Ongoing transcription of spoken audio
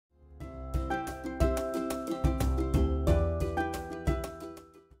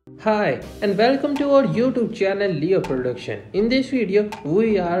Hi and welcome to our YouTube channel Leo Production. In this video,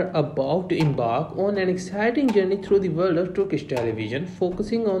 we are about to embark on an exciting journey through the world of Turkish television,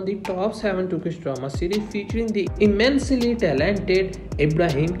 focusing on the top 7 Turkish drama series featuring the immensely talented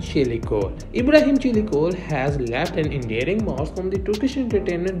İbrahim Çelikkol. İbrahim Çelikkol has left an enduring mark on the Turkish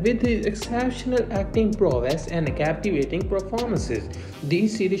entertainment with his exceptional acting prowess and captivating performances.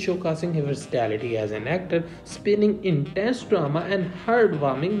 These series showcasing his versatility as an actor, spinning intense drama and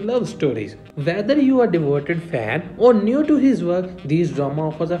heartwarming love stories. Whether you are a devoted fan or new to his work, this drama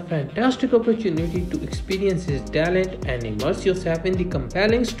offers a fantastic opportunity to experience his talent and immerse yourself in the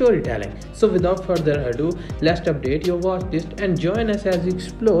compelling storytelling. So without further ado, let's update your watch list and join us as we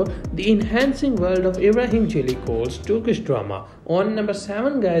explore the enhancing world of İbrahim Çelikkol's Turkish drama. On number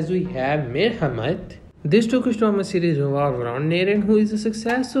 7 guys, we have Merhamet. This Turkish drama series revolves around Naren, who is a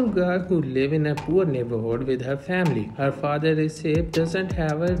successful girl who lives in a poor neighborhood with her family. Her father Recep doesn't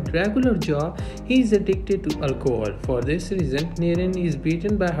have a regular job. He is addicted to alcohol. For this reason, Naren is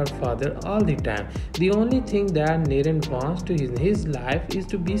beaten by her father all the time. The only thing that Naren wants in his life is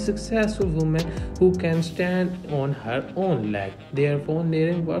to be a successful woman who can stand on her own leg. Therefore,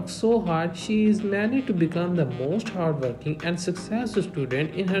 Naren works so hard. She is managed to become the most hardworking and successful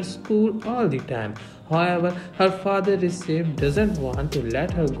student in her school all the time. However, her father Recep doesn't want to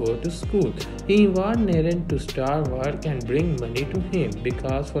let her go to school. He wants Naren to start work and bring money to him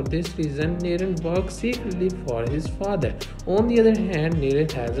because for this reason Naren works secretly for his father. On the other hand, Naren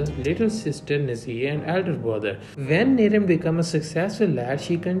has a little sister Nazihe and elder brother. When Naren becomes a successful lad,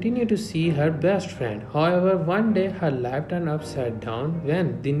 she continues to see her best friend. However, one day her life turned upside down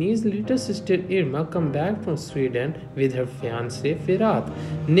when Deniz's little sister Irma comes back from Sweden with her fiancé Firat.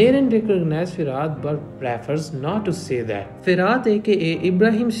 Naren recognizes Firat but prefers not to say that. Firat aka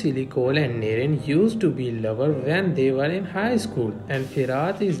İbrahim Çelikkol and Naren used to be lovers when they were in high school, and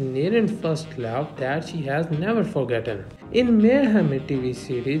Firat is Naren's first love that she has never forgotten. In Merhamet TV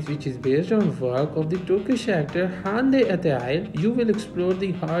series, which is based on work of the Turkish actor Hande Atayal, you will explore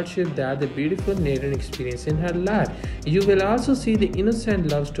the hardship that the beautiful Naren experiences in her life. You will also see the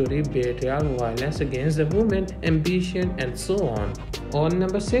innocent love story, betrayal, violence against the woman, ambition, and so on. On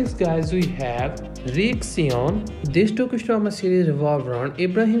number 6 guys, we have Reaksiyon. This Turkish drama series revolves around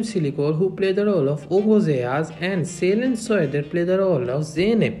İbrahim Çelikkol, who played the role of Oğuz Ayaz, and Selen Soyder played the role of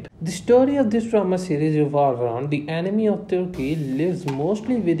Zeynep. The story of this drama series revolves around the enemy of Turkey lives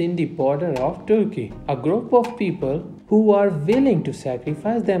mostly within the border of Turkey. A group of people who are willing to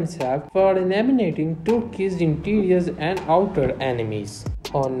sacrifice themselves for eliminating Turkey's interiors and outer enemies.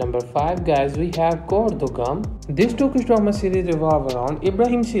 On number 5 guys, we have Kordogam. This Turkish drama series revolves around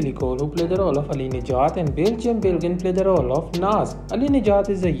İbrahim Çelikkol, who played the role of Ali Necat, and Belgium Bilgin played the role of Naz. Ali Necat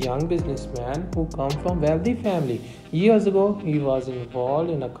is a young businessman who comes from a wealthy family. Years ago, he was involved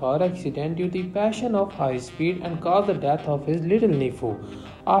in a car accident due to the passion of high speed and caused the death of his little nephew.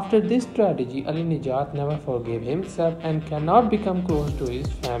 After this tragedy, Ali Necat never forgave himself and cannot become close to his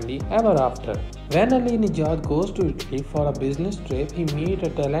family ever after. When Ali Necat goes to Italy for a business trip, he meets a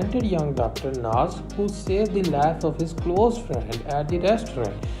talented young doctor Naz, who saved the life of his close friend at the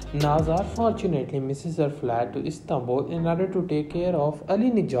restaurant. Naz unfortunately misses her flight to Istanbul in order to take care of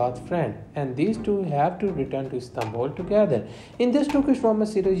Ali Necat's friend, and these two have to return to Istanbul together. In this Turkish drama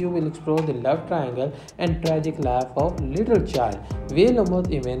series, you will explore the love triangle and tragic life of little child. Will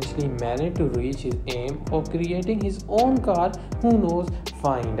Umut eventually manage to reach his aim of creating his own car? Who knows?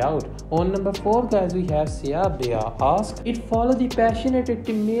 Find out. On number 4 guys, we have Siyah Bia Ask. It follows the passionate and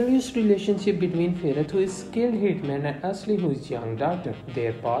tumultuous relationship between Ferit, who is skilled hitman, and Asli, who is young doctor.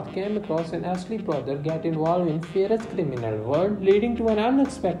 Their path came across, and Asli brother get involved in Ferit's criminal world, leading to an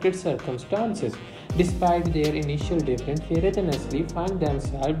unexpected circumstances. Despite their initial difference, Ferit and Asli find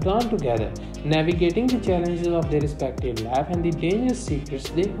themselves drawn together, navigating the challenges of their respective life and the dangerous secrets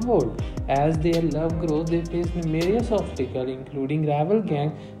they hold. As their love grows, they face numerous obstacles, including rival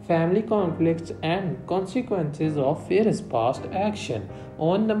gang, family conflicts, and consequences of Ferit's past action.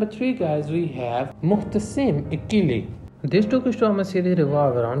 On number 3 guys, we have Muhtasim Ikili. This Turkish drama series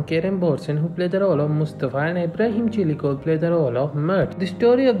revolves around Kerem Bürsin, who played the role of Mustafa, and İbrahim Çelikkol played the role of Mert. The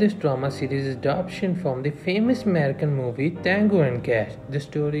story of this drama series is adaptation from the famous American movie Tango and Cash. The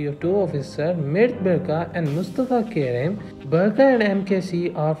story of two officers, Mert Berka and Mustafa Kerem. Berka and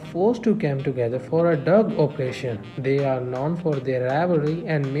MKC are forced to come together for a drug operation. They are known for their rivalry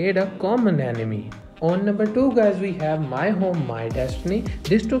and made a common enemy. On number 2 guys, we have My Home My Destiny.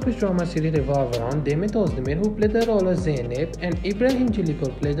 This Turkish drama series revolves around Demet Özdemir, who played the role of Zeynep, and Ibrahim Çelikkol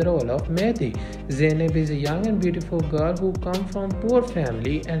played the role of Mehdi. Zeynep is a young and beautiful girl who comes from poor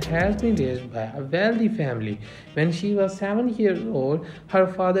family and has been raised by a wealthy family. When she was 7 years old, her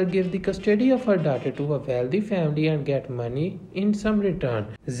father gave the custody of her daughter to a wealthy family and get money in some return.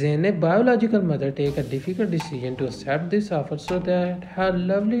 Zeynep's biological mother take a difficult decision to accept this offer so that her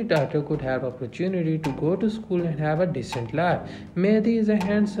lovely daughter could have opportunity to go to school and have a decent life. Mehdi is a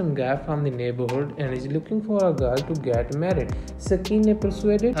handsome guy from the neighborhood and is looking for a girl to get married. Sakine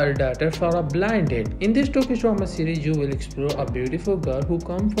persuaded her daughter for a blind date. In this Turkish drama series, you will explore a beautiful girl who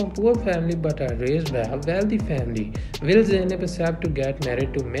comes from poor family but are raised by a wealthy family. Will Zeynep accept to get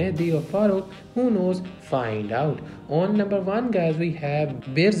married to Mehdi or Farooq? Who knows? Find out. On number 1 guys, we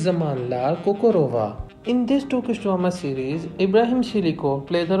have Bir Zamanlar Kokorova. In this Turkish drama series, Ibrahim Çelikkol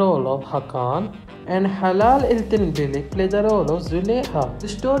played the role of Hakan and Halal Iltinbilik played the role of Züleyha. The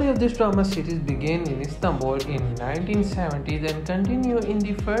story of this drama series began in Istanbul in 1970s and continued in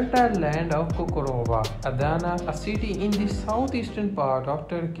the fertile land of Kokorova, Adana, a city in the southeastern part of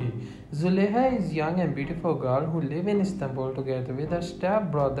Turkey. Züleyha is a young and beautiful girl who lives in Istanbul together with her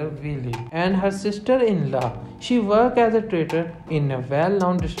stepbrother Vili and her sister-in-law. She works as a trader in a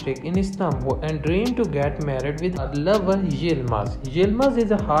well-known district in Istanbul and dreams to get married with her lover Yilmaz. Yilmaz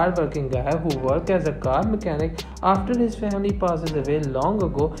is a hard-working guy who works as a car mechanic. After his family passes away long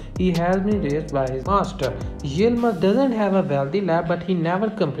ago, he has been raised by his master. Yilmaz doesn't have a wealthy life, but he never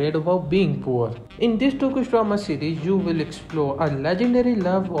complained about being poor. In this Turkish drama series, you will explore a legendary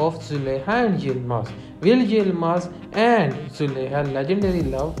love of Züleyha and Yilmaz. Will Yilmaz and Züleyha's legendary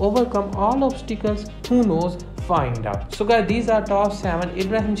love overcome all obstacles? Who knows? Find out. So guys, these are top 7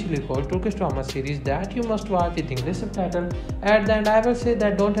 Ibrahim Çelikkol Turkish drama series that you must watch with English subtitle. At the end, I will say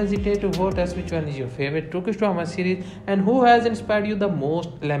that don't hesitate to vote us which one is your favorite Turkish drama series and who has inspired you the most.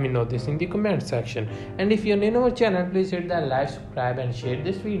 Let me know this in the comment section. And if you're new to our channel, please hit that like, subscribe and share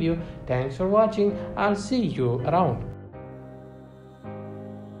this video. Thanks for watching. I'll see you around.